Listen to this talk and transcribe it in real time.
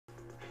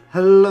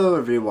Hello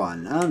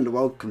everyone and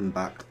welcome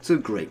back to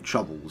Great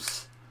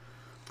Troubles.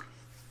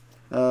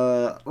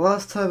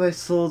 Last time I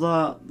saw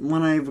that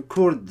when I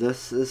recorded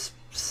this, it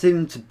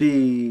seemed to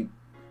be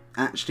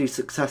actually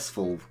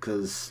successful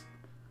because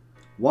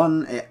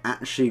 1, it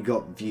actually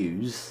got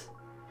views,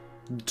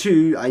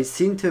 2, I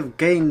seem to have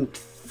gained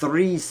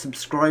 3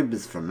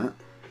 subscribers from it.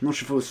 I'm not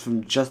sure if it was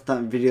from just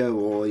that video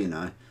or, you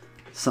know,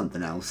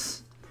 something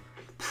else.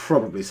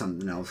 Probably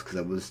something else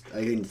because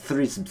I gained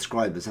 3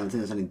 subscribers and I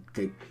think there's only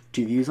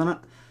 2 views on it.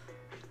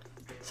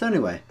 So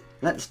anyway,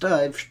 let's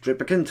dive straight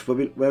back into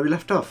where we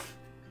left off.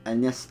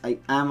 And yes, I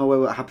am aware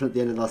what happened at the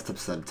end of the last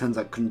episode. It turns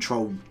out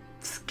control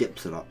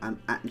skips a lot.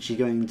 I'm actually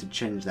going to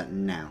change that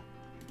now.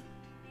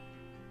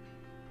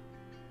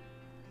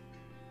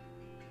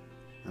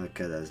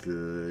 Okay, there's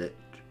lit.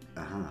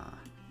 Aha.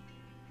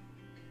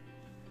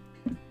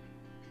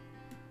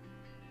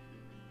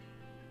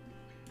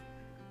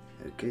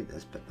 Okay,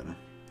 that's better.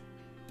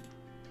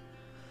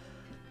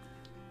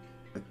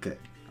 Okay,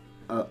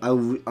 I'll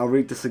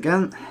read this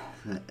again.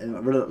 I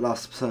read it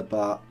last episode,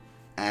 but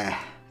I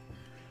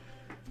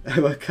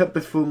woke up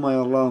before my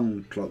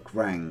alarm clock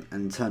rang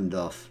and turned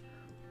off.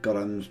 God,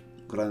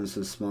 I'm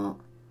so smart.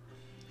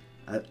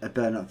 I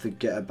better not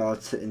forget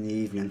about it in the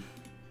evening.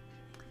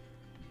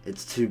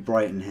 It's too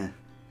bright in here.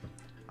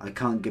 I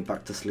can't get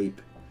back to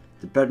sleep.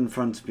 The bed in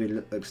front of me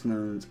looks no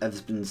one's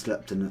ever been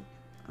slept in it.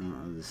 Oh,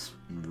 that's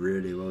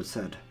really well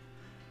said.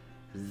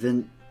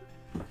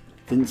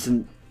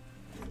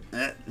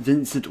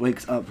 Vincent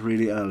wakes up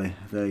really early.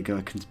 There you go,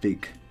 I can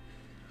speak.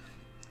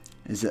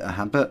 Is it a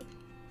habit?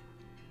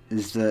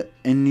 Is there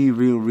any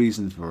real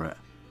reason for it?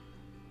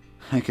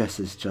 I guess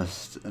it's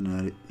just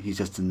he's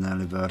just an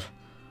early bird.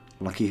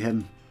 Lucky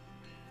him.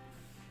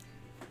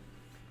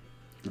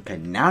 Okay,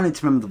 now I need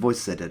to remember the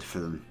voices I did for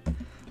them.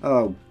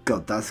 Oh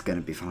god, that's going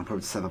to be fun. I'll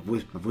probably just have a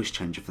voice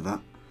changer for that.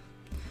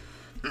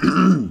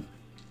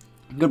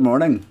 Good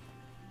morning.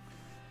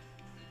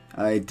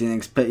 I didn't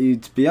expect you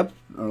to be up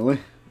early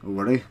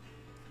already.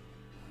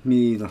 Me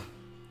either.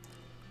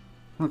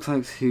 Looks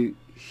like he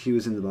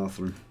was in the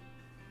bathroom.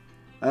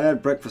 I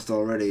had breakfast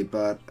already,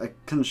 but I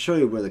can show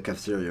you where the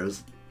cafeteria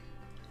is.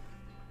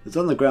 It's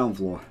on the ground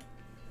floor.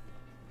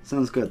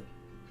 Sounds good.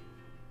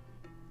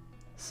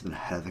 This is a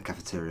hell of a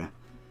cafeteria.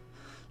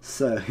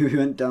 So we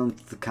went down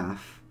to the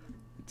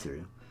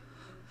cafeteria.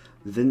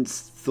 Vince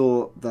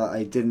thought that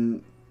I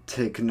didn't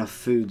take enough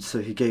food,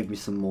 so he gave me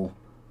some more.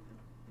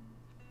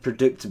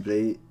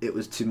 Predictably, it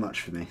was too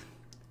much for me.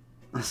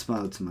 I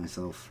smiled to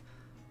myself.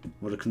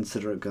 What a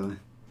considerate guy.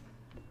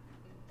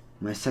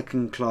 My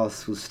second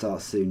class will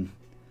start soon.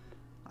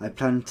 I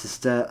plan to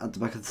stare at the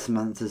back of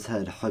Samantha's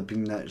head,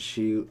 hoping that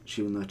she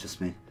will notice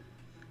me.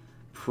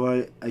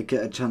 Before I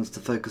get a chance to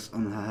focus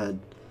on her head,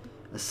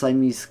 a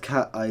Siamese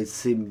cat I'd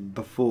seen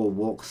before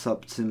walks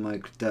up to my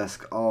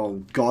desk.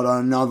 Oh god,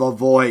 another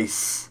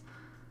voice!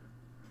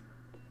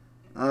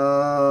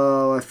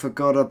 Oh, I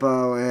forgot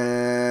about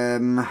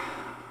him.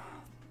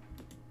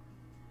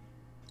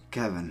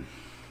 Kevin.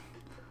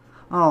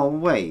 Oh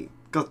wait,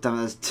 god damn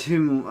it,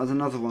 there's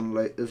another one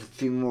late, there's a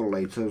few more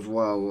later as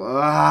well.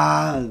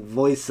 Ah,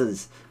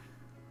 voices.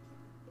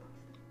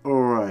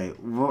 Alright,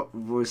 what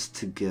voice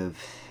to give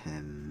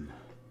him?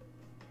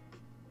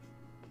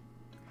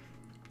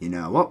 You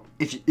know what?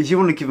 If you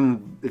want to give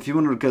him, if you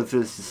want to go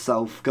through this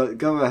yourself,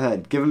 go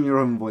ahead. Give him your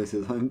own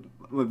voices.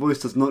 My voice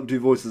does not do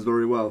voices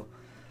very well.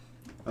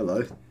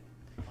 Hello.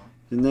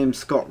 Your name's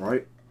Scott,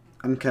 right?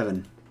 I'm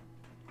Kevin.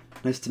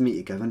 Nice to meet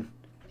you, Kevin.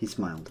 He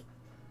smiled.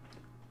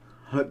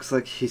 Looks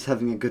like he's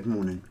having a good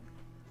morning.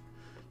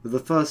 You're the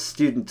first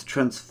student to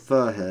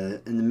transfer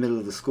here in the middle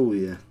of the school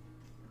year.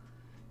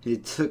 He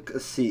took a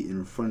seat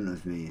in front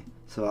of me,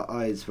 so our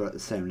eyes were at the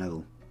same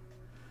level.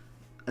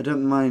 I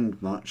don't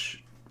mind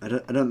much. I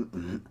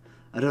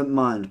don't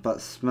mind,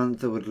 but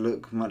Samantha would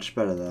look much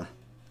better there.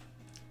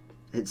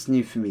 It's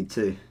new for me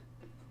too.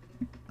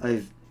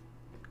 I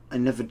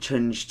never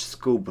changed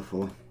school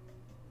before.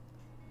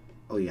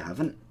 Oh, you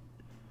haven't?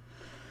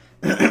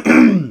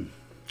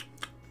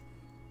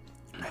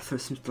 My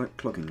throat seems like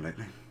clogging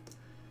lately.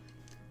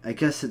 I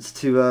guess it's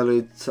too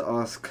early to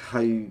ask how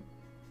you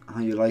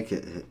like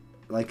it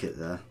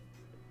there.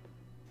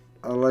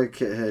 I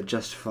like it here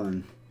just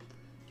fine.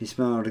 He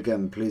smiled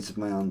again, pleased with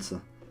my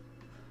answer.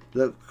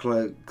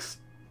 Looks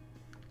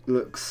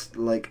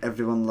like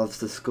everyone loves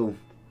the school.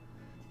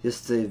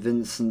 Yesterday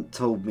Vincent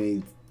told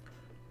me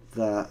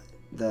that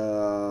there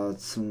are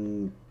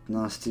some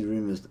nasty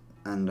rumours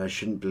and I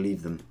shouldn't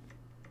believe them.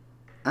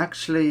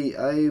 Actually,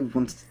 I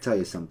wanted to tell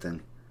you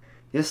something.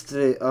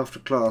 Yesterday after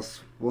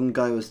class, one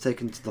guy was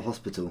taken to the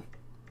hospital.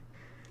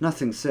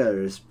 Nothing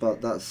serious,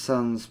 but that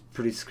sounds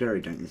pretty scary,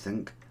 don't you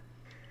think?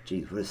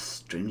 Gee, what a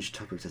strange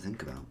topic to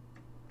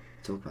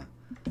talk about.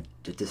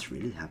 Did this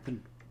really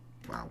happen?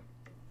 Wow,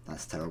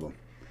 that's terrible.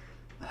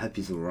 I hope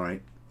he's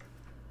alright.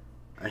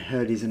 I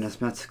heard he's an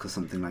asthmatic or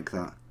something like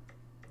that.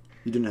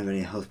 You don't have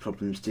any health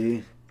problems, do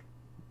you?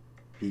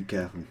 Be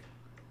careful.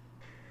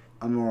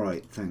 I'm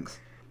alright, thanks.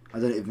 I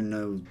don't even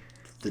know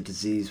the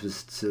disease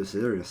was so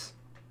serious.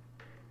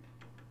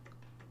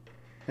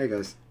 Hey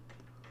guys,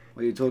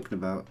 what are you talking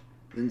about?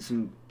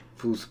 Vincent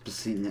pulls up a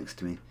seat next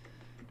to me.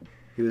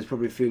 He was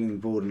probably feeling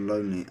bored and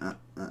lonely at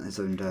his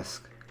own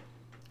desk.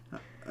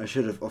 I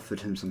should have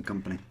offered him some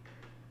company.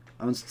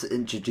 I wanted to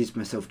introduce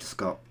myself to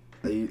Scott.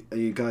 Are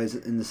you guys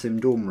in the same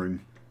dorm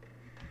room?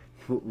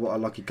 What a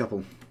lucky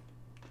couple.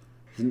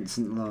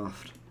 Vincent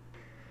laughed.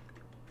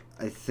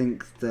 I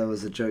think there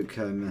was a joke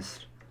I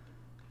missed.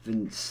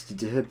 Vince,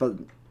 did you hear about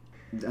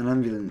an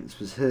ambulance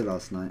was here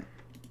last night?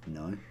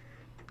 No.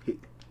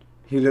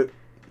 He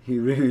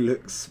really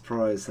looked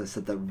surprised. I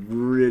said that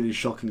really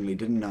shockingly,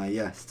 didn't I?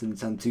 Yes, didn't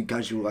sound too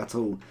casual at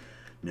all.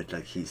 Not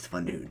like he's the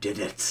one who did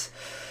it.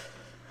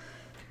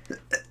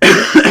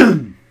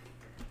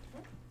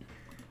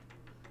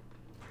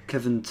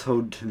 Kevin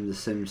told him the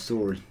same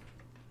story.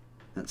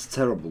 That's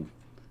terrible.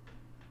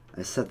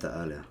 I said that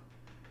earlier.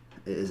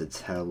 It is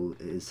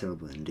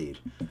terrible indeed.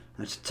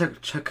 I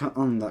should check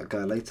on that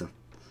guy later.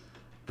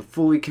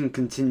 Before we can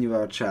continue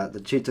our chat, the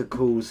tutor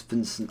calls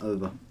Vincent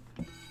over.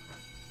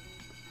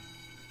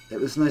 It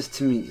was nice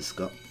to meet you,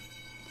 Scott.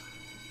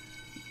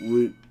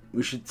 We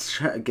should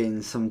chat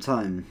again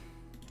sometime.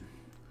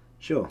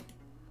 Sure.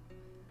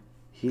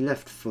 He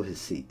left for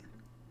his seat.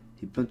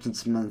 He bumped into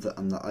Samantha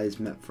and their eyes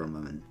met for a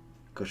moment.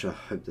 Gosh, I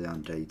hope they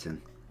aren't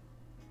dating.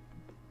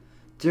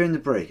 During the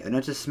break, I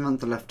noticed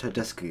Samantha left her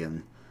desk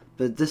again,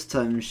 but this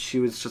time she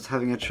was just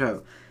having a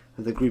chat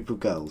with a group of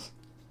girls.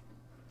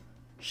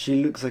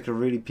 She looks like a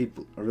real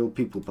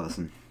people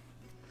person.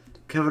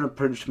 Kevin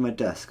approached my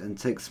desk and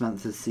takes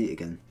Samantha's seat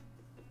again.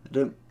 I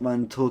don't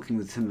mind talking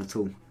with him at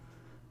all.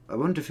 I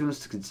wonder if he wants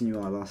to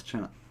continue our last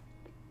chat.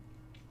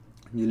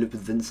 You live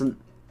with Vincent?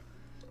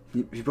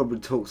 He probably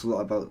talks a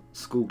lot about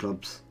school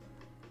clubs.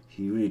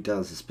 He really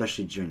does,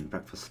 especially during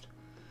breakfast.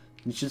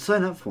 You should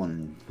sign up for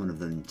one of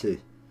them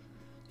too.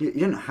 You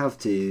don't have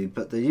to,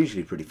 but they're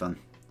usually pretty fun.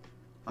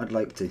 I'd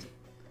like to.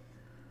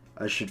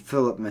 I should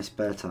fill up my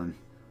spare time.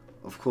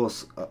 Of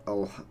course,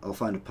 I'll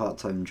find a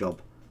part-time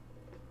job.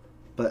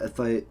 But if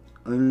I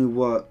only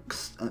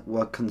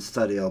work and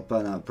study, I'll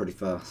burn out pretty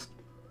fast.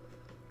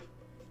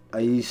 I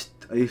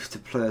used to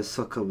play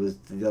soccer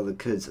with the other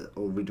kids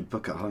or read a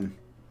book at home.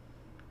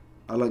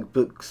 I like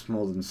books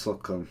more than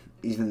soccer,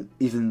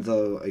 even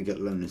though I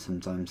get lonely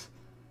sometimes.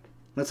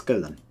 Let's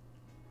go then.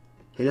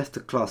 He left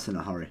the class in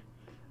a hurry.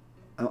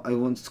 I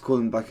wanted to call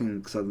him back in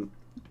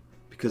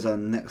because our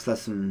next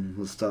lesson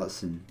will start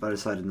soon, but I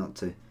decided not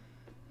to.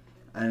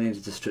 I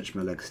needed to stretch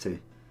my legs too.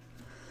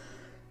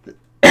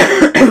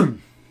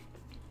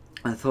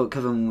 I thought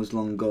Kevin was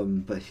long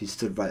gone, but he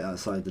stood right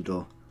outside the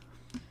door.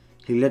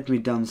 He led me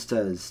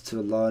downstairs to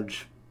a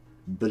large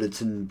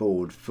bulletin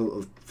board full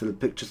of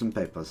pictures and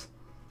papers.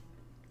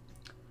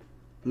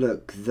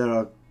 Look, there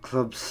are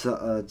clubs that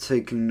are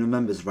taking new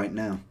members right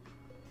now.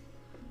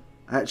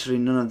 Actually,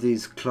 none of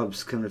these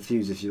clubs can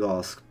refuse if you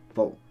ask,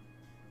 but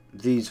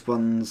these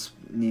ones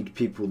need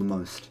people the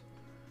most.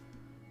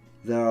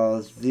 There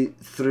are the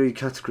three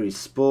categories: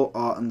 sport,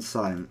 art and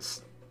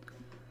science.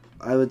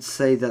 I would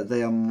say that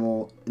they are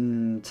more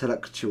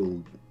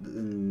intellectual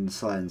than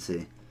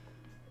sciencey,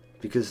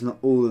 because not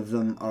all of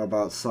them are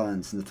about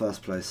science in the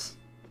first place.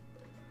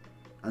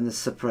 And this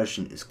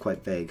separation is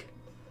quite vague.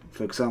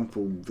 For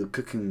example, the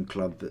cooking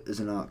club is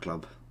an art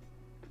club.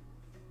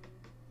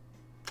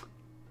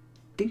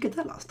 Didn't get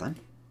that last time.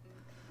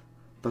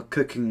 But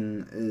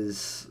cooking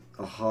is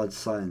a hard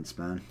science,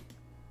 man.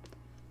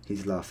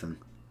 He's laughing.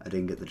 I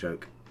didn't get the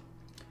joke.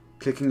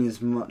 Cooking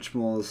is much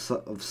more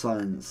of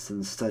science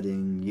than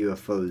studying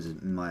UFOs,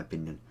 in my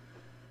opinion.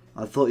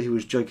 I thought he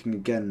was joking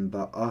again,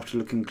 but after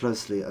looking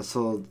closely, I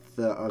saw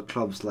there are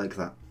clubs like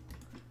that.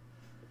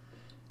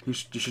 You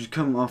should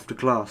come after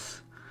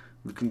class.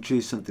 We can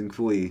choose something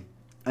for you.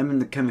 I'm in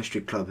the chemistry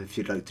club if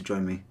you'd like to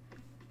join me.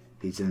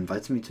 He's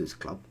invited me to his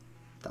club.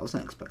 That was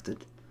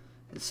unexpected.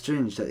 It's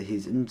strange that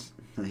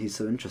he's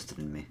so interested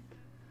in me.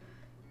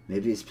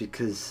 Maybe it's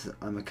because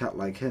I'm a cat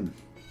like him.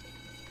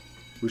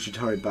 We should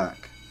hurry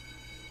back.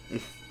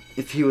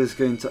 If he was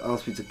going to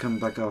ask me to come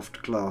back after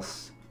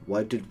class,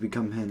 why did we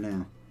come here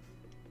now?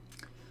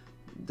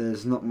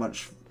 There's not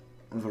much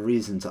of a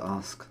reason to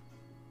ask.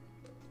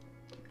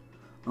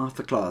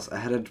 After class, I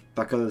headed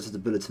back over to the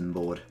bulletin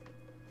board.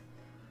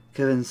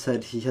 Kevin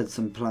said he had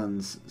some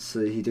plans,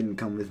 so he didn't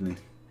come with me.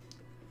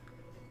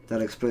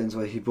 That explains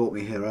why he brought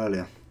me here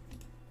earlier.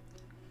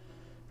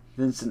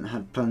 Vincent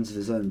had plans of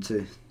his own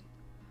too.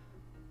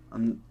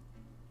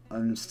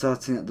 I'm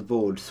starting at the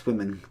board.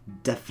 Swimming,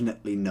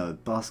 definitely no.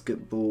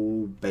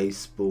 Basketball,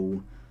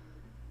 baseball.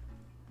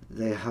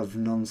 They have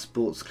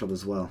non-sports club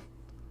as well.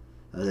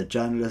 The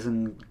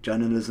journalism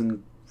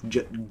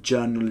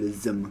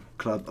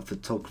club, a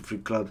photography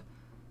club.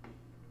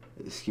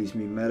 Excuse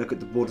me, may I look at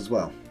the board as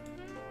well?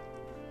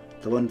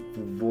 The one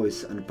for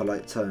voice and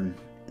polite tone,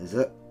 is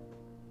it?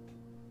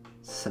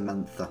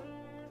 Samantha.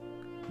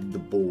 The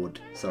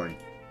board, sorry.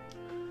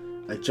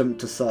 I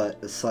jumped aside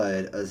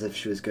as if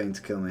she was going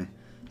to kill me.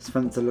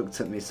 Samantha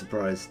looked at me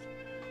surprised.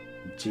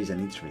 Jeez, I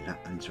need to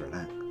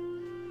relax.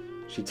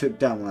 She took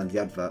down one of the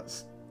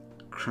adverts.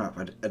 Crap,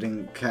 I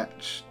didn't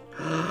catch.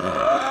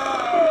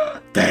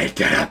 They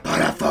didn't put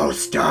a full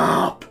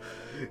stop!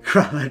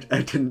 Crap,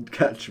 I didn't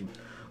catch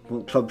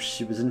what club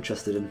she was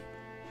interested in.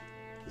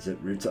 Is it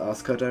rude to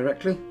ask her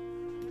directly?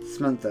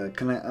 Samantha,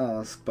 can I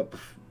ask?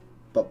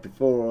 But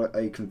before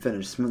I can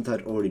finish, Samantha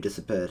had already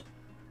disappeared.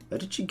 Where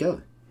did she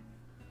go?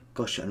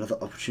 Gosh, another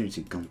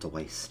opportunity gone to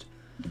waste.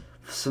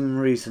 For some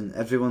reason,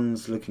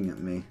 everyone's looking at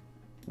me.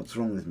 What's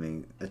wrong with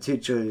me? A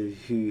teacher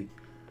who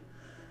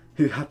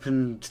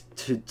happened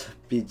to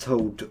be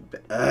told...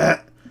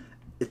 a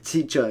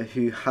teacher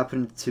who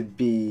happened to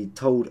be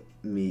told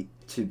me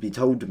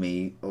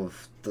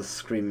of the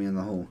screaming in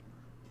the hall.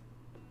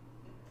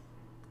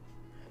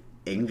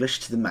 English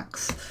to the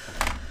max.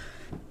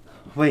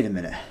 Wait a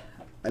minute.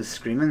 I was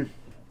screaming?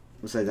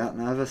 Was I that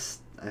nervous?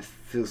 I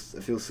feel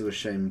so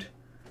ashamed.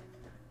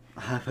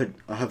 I hope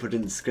I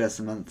didn't scare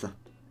Samantha.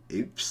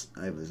 Oops,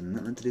 I was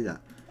not meant to do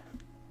that.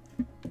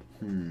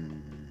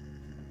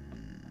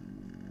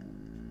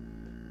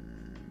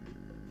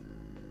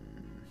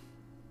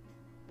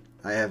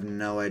 I have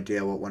no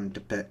idea what one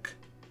to pick.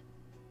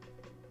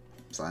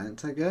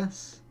 Science, I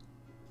guess?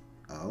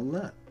 Oh,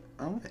 look.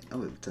 Oh, wait.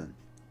 Oh, it will turn.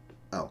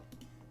 Oh.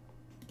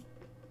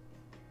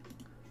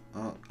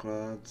 Art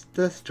clouds.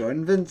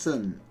 Destroying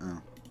Vincent.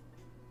 Oh.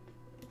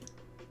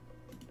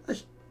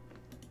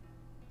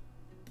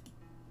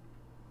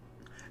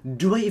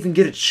 Do I even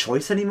get a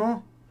choice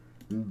anymore?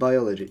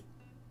 Biology.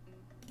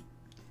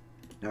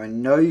 Now I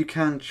know you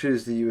can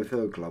choose the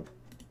UFO club.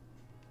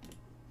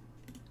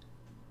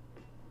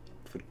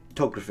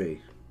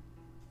 Photography.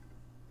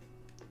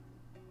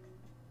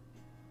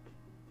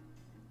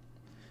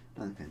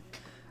 Okay.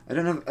 I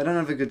don't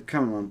have a good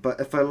camera,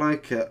 but if I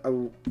like it, I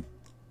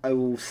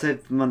will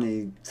save some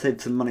money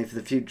for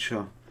the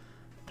future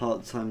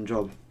part-time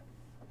job.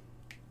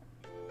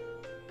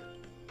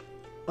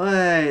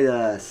 Wait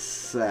a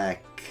second.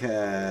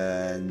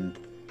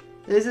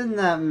 Isn't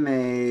that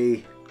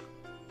me?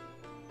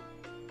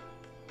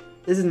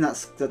 Isn't that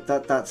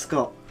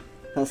Scott?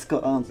 That's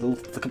Scott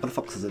Arnold. There's a couple of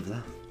foxes over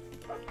there.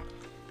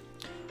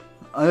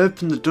 I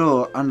opened the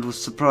door and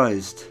was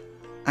surprised.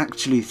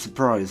 Actually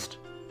surprised.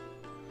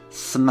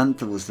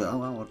 Samantha was there. Oh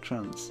wow, what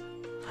chance.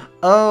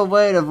 Oh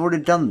wait, I've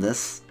already done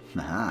this.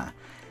 Aha.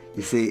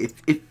 You see,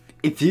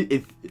 if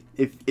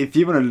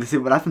you want to see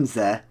what happens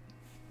there,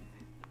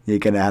 you're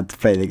gonna have to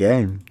play the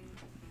game.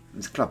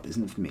 This club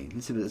isn't for me.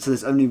 Let's see, so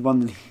there's only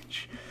one in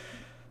each.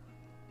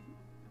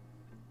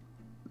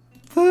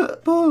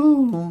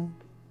 Football.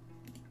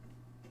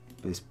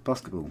 It's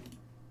basketball.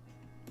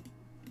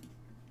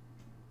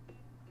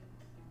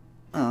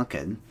 Oh,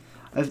 okay.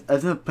 I've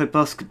never played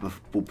basketball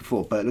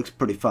before, but it looks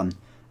pretty fun.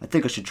 I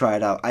think I should try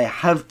it out. I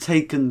have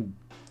taken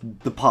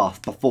the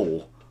path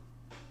before,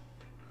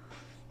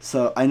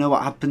 so I know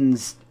what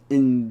happens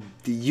in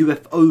the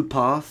UFO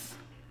path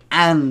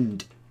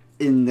and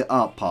in the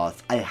art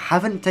path. I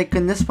haven't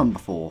taken this one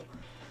before,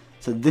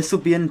 so this will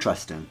be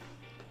interesting.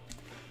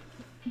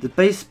 The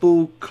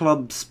baseball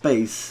club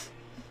based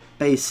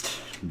nice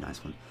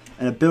one,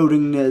 in a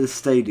building near the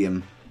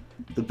stadium.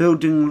 The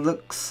building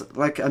looks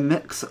like a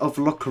mix of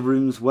locker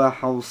rooms,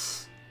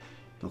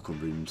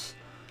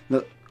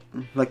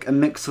 like a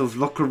mix of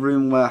locker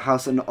room,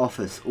 warehouse and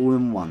office all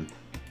in one.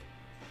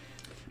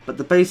 But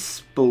the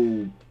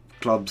baseball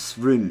club's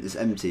room is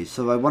empty,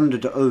 so I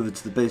wandered over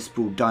to the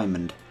baseball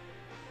diamond.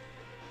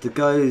 The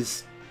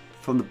guys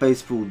from the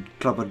baseball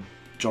club are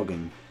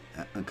jogging.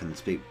 I couldn't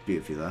speak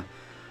beautifully there.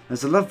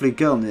 There's a lovely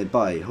girl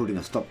nearby holding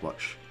a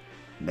stopwatch.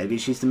 Maybe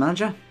she's the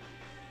manager?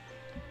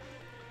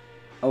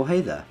 Oh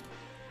hey there.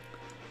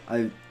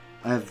 I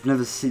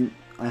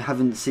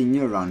haven't seen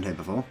you around here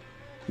before.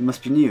 You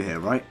must be new here,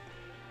 right?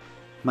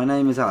 My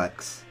name is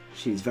Alex.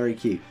 She's very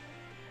cute.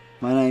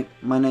 My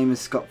name is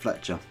Scott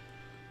Fletcher.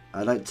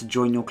 I'd like to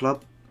join your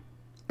club.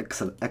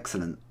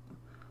 Excellent.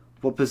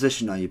 What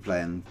position are you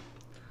playing?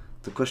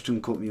 The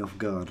question caught me off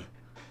guard.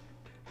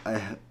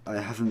 I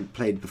haven't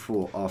played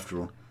before, after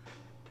all.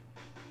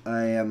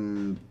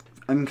 I'm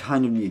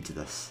kind of new to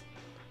this.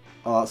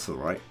 Oh, that's all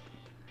right.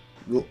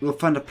 We'll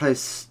find a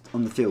place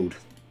on the field.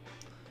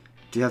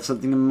 Do you have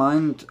something in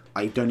mind?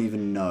 I don't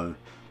even know.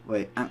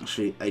 Wait,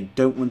 actually, I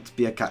don't want to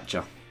be a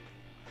catcher.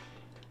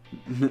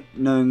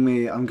 Knowing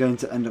me, I'm going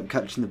to end up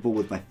catching the ball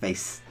with my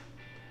face.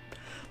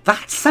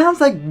 That sounds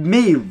like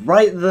me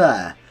right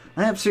there.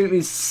 I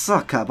absolutely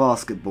suck at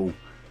basketball.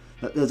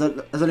 There's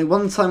only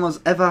one time I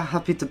was ever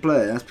happy to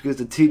play. That's because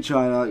the teacher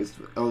I was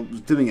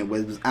doing it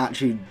with was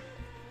actually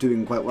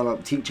doing quite well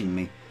at teaching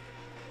me.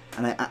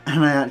 And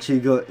I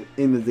actually got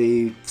in with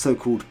the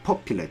so-called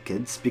popular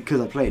kids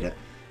because I played it.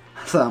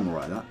 So I'm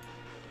alright at that.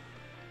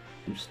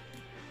 Oops.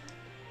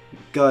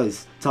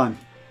 Guys, time.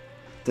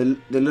 They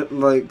look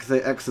like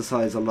they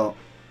exercise a lot.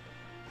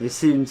 They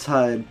seem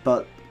tired,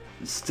 but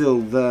still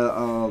there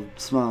are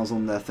smiles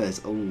on their face.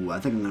 Oh, I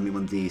think I'm going to be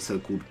one of the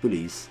so-called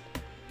bullies.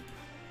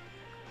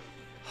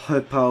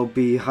 Hope I'll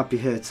be happy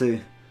here too.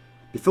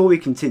 Before we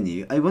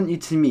continue, I want you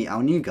to meet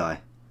our new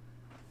guy.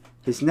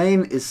 His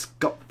name is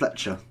Scott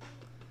Fletcher.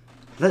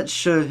 Let's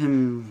show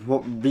him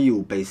what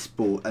real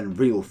baseball and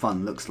real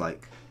fun looks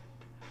like.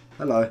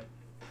 Hello.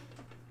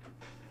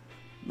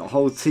 The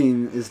whole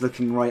team is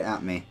looking right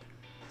at me.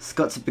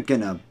 Scott's a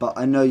beginner, but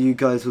I know you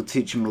guys will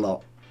teach him a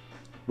lot.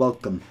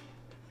 Welcome.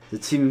 The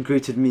team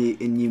greeted me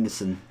in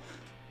unison.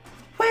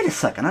 Wait a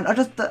second,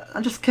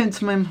 I just came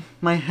to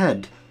my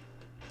head.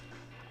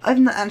 I've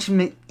not actually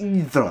met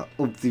either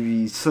of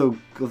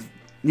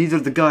neither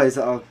of the guys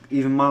that are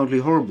even mildly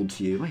horrible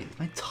to you. Wait, is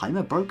my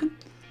timer broken?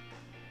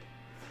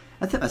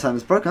 I think my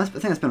timer's broken. I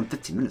think it's been on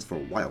 15 minutes for a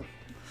while.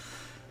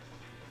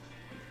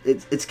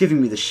 It's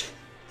giving me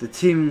the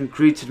team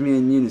greeted me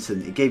in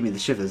unison. It gave me the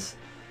shivers.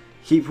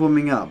 Keep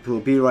warming up. We'll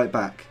be right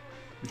back.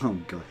 Oh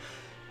god.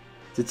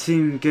 The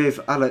team gave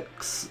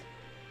Alex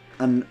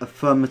an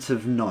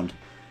affirmative nod,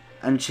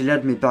 and she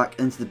led me back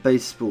into the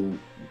baseball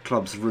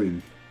club's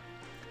room.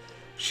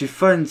 She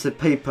finds the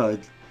paper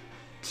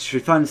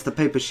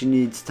she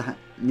needs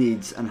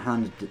and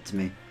handed it to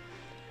me.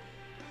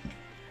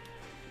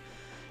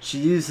 She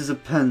uses a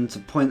pen to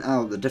point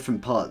out the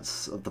different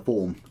parts of the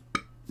form.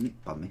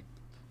 Pardon me.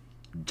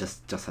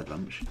 Just had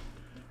lunch.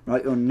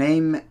 Write your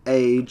name,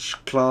 age,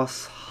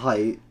 class,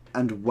 height,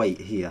 and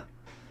weight here.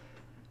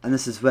 And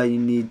this is where you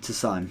need to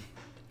sign.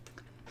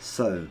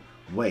 So,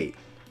 weight,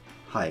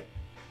 height.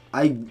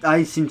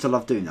 I seem to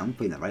love doing that. I'm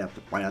putting that right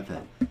up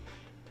here.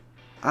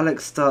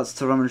 Alex starts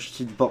to rummage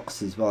through the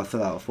boxes while I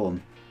fill out a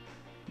form.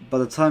 By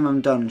the time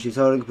I'm done, she's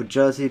holding up a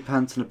jersey,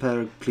 pants, and a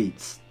pair of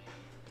cleats.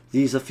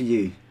 These are for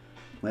you.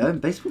 My own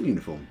baseball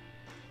uniform.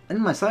 And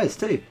my size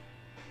too.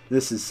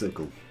 This is so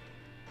cool.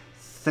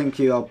 Thank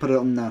you, I'll put it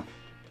on now.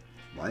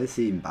 Why is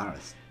he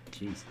embarrassed?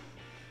 Jeez.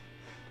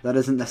 That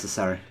isn't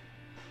necessary.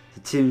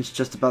 The team's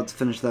just about to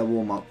finish their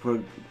warm-up. We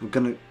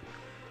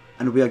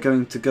are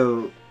going to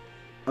go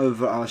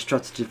over our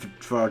strategy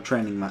for our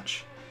training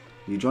match.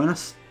 Will you join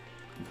us?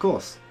 Of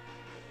course.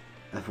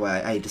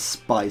 FYI, I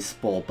despise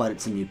sport, but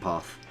it's a new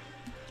path.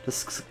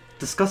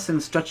 Discussing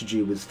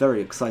strategy was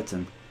very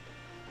exciting.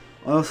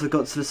 I also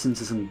got to listen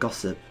to some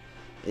gossip.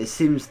 It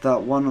seems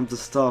that one of the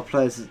star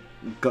players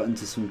got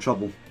into some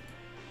trouble.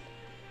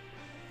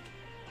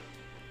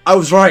 I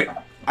was right!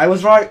 I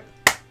was right!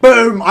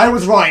 Boom! I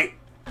was right!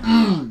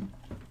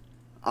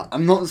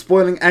 I'm not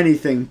spoiling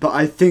anything, but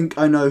I think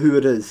I know who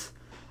it is.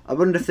 I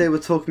wonder if they were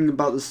talking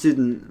about the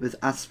student with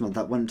asthma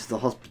that went to the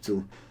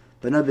hospital,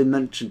 but nobody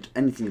mentioned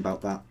anything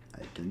about that.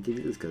 I don't think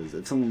it is, because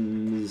if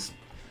someone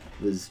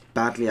was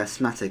badly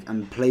asthmatic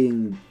and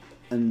playing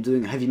and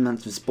doing heavy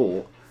amounts of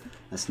sport,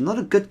 that's not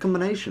a good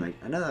combination.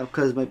 I know that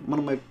because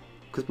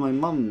my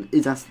mum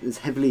is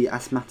heavily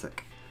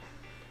asthmatic.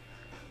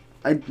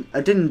 I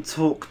didn't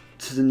talk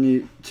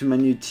to my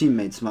new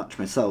teammates much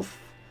myself,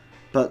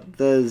 but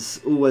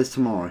there's always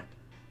tomorrow.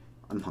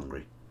 I'm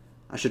hungry.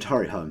 I should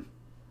hurry home.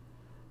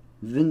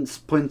 Vince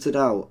pointed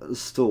out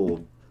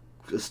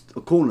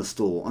a corner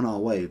store on our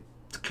way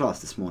to class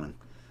this morning.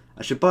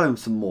 I should buy him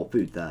some more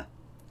food there.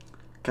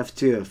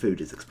 Cafeteria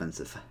food is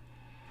expensive.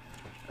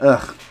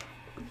 Ugh.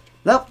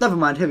 Nope, never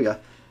mind, here we go.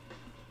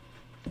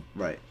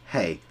 Right,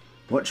 hey,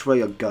 watch where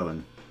you're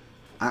going.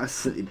 I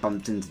accidentally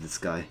bumped into this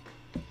guy.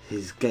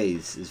 His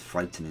gaze is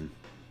frightening.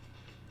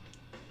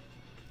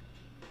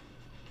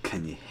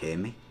 Can you hear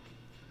me?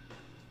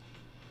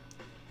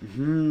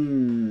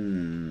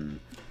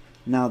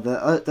 Now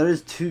there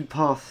is two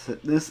paths.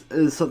 This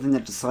is something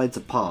that decides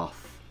a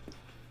path.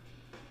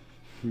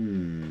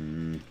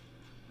 I'm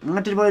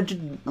gonna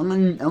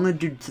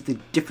do something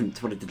different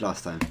to what I did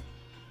last time.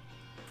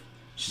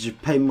 You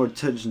should pay more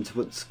attention to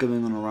what's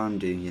going on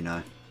around you, you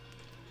know.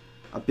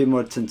 I'll be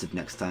more attentive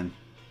next time.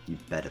 You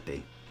better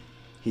be.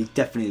 He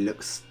definitely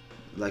looks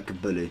like a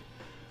bully,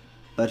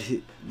 but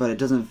it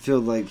doesn't feel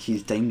like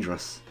he's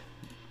dangerous.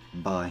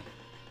 Bye.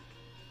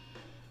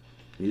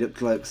 He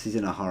looks like he's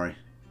in a hurry.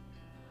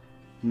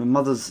 My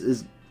mother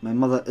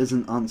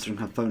isn't answering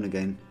her phone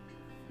again.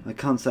 I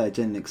can't say I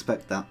didn't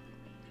expect that.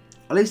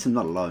 At least I'm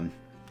not alone.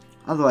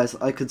 Otherwise,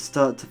 I could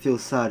start to feel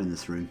sad in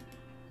this room.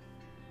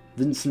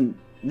 Vincent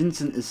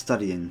is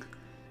studying.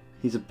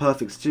 He's a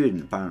perfect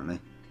student, apparently.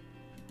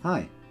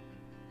 Hi.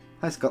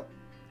 Hi, Scott.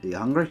 Are you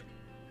hungry?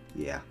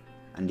 Yeah.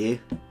 And you?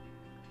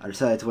 I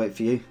decided to wait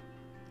for you.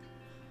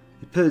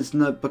 He put his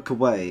notebook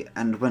away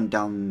and went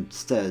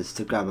downstairs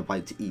to grab a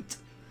bite to eat.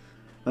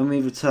 When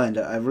we returned,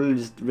 I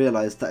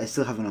realised that I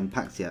still haven't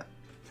unpacked yet.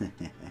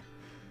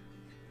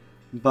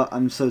 But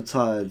I'm so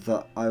tired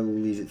that I will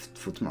leave it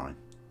for tomorrow.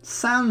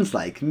 Sounds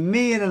like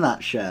me in a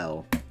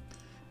nutshell.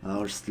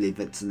 I'll just leave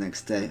it to the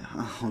next day.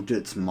 I'll do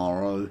it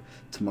tomorrow.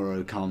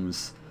 Tomorrow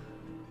comes.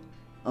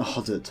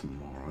 I'll do it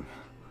tomorrow.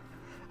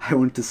 I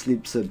want to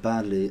sleep so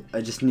badly.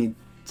 I just need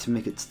to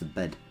make it to the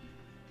bed.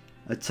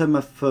 I turned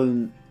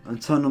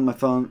on my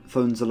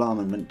phone's alarm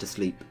and went to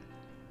sleep.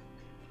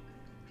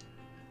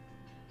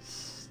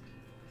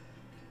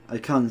 I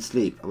can't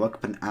sleep. I woke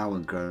up an hour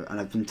ago and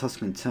I've been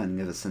tossing and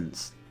turning ever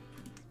since.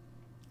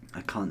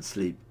 I can't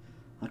sleep.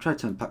 I tried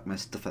to unpack my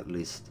stuff at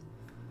least.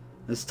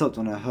 I stopped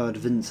when I heard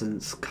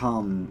Vincent's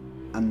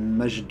calm and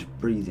measured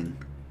breathing.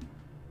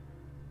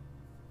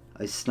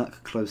 I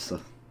snuck closer.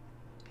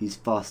 He's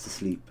fast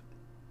asleep.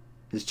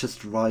 His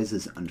chest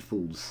rises and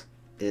falls.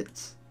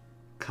 It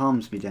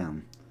calms me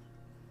down.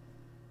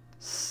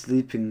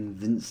 Sleeping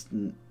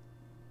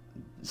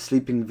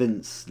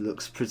Vince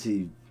looks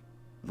pretty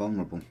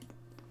vulnerable.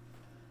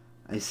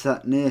 I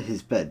sat near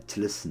his bed to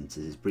listen to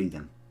his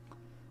breathing.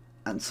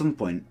 At some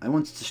point, I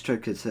wanted to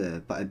stroke his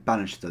hair, but I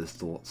banished those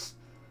thoughts.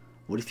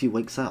 What if he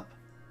wakes up?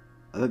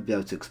 I won't be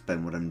able to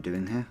explain what I'm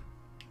doing here.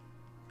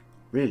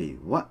 Really,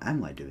 what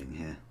am I doing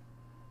here?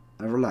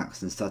 I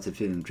relaxed and started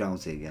feeling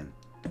drowsy again.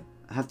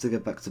 I have to go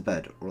back to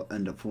bed, or I'll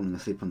end up falling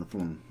asleep on the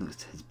floor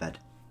next to his bed.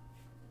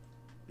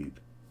 Boop.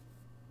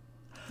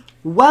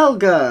 Well,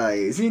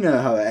 guys, you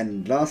know how it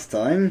ended last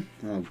time.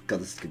 Oh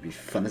god, this is going to be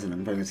fun, isn't it?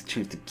 I'm going to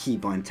change the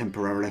keybind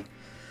temporarily.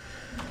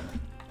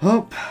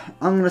 Oh,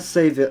 I'm going to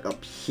save it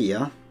up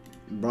here,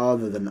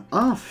 rather than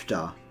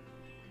after.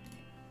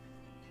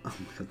 Oh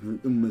my god,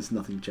 almost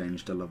nothing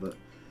changed, I love it.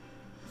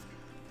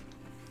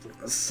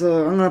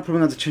 So, I'm probably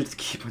going to change the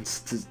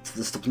keybinds to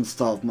the stop and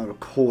start of my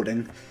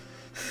recording.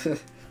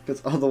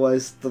 Because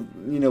otherwise,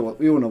 you know what,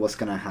 we all know what's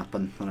going to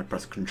happen when I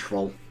press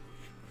Control.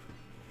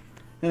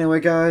 Anyway,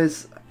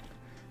 guys,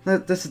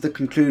 this is the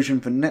conclusion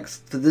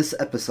for this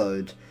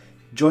episode.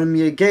 Join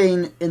me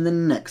again in the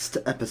next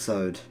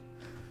episode,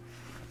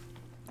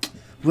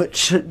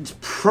 which is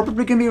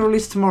probably going to be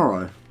released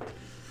tomorrow.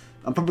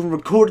 I'm probably going to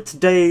record it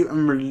today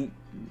and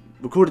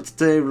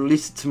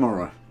release it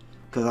tomorrow.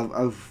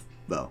 Because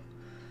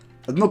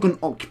I'm not going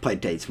to occupy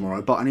day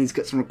tomorrow, but I need to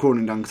get some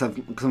recording done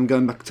because I'm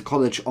going back to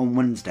college on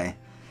Wednesday.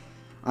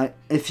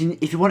 If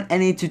you want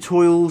any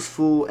tutorials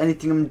for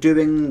anything I'm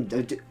doing,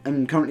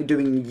 I'm currently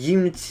doing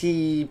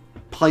Unity,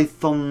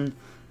 Python,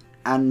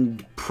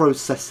 and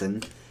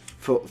processing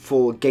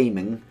for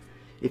gaming.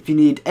 If you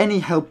need any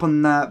help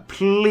on that,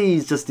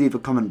 please just leave a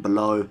comment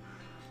below.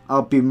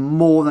 I'll be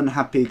more than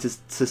happy to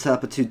set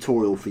up a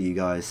tutorial for you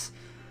guys.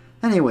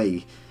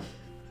 Anyway,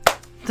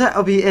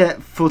 that'll be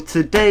it for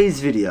today's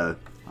video.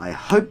 I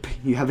hope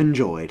you have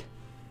enjoyed.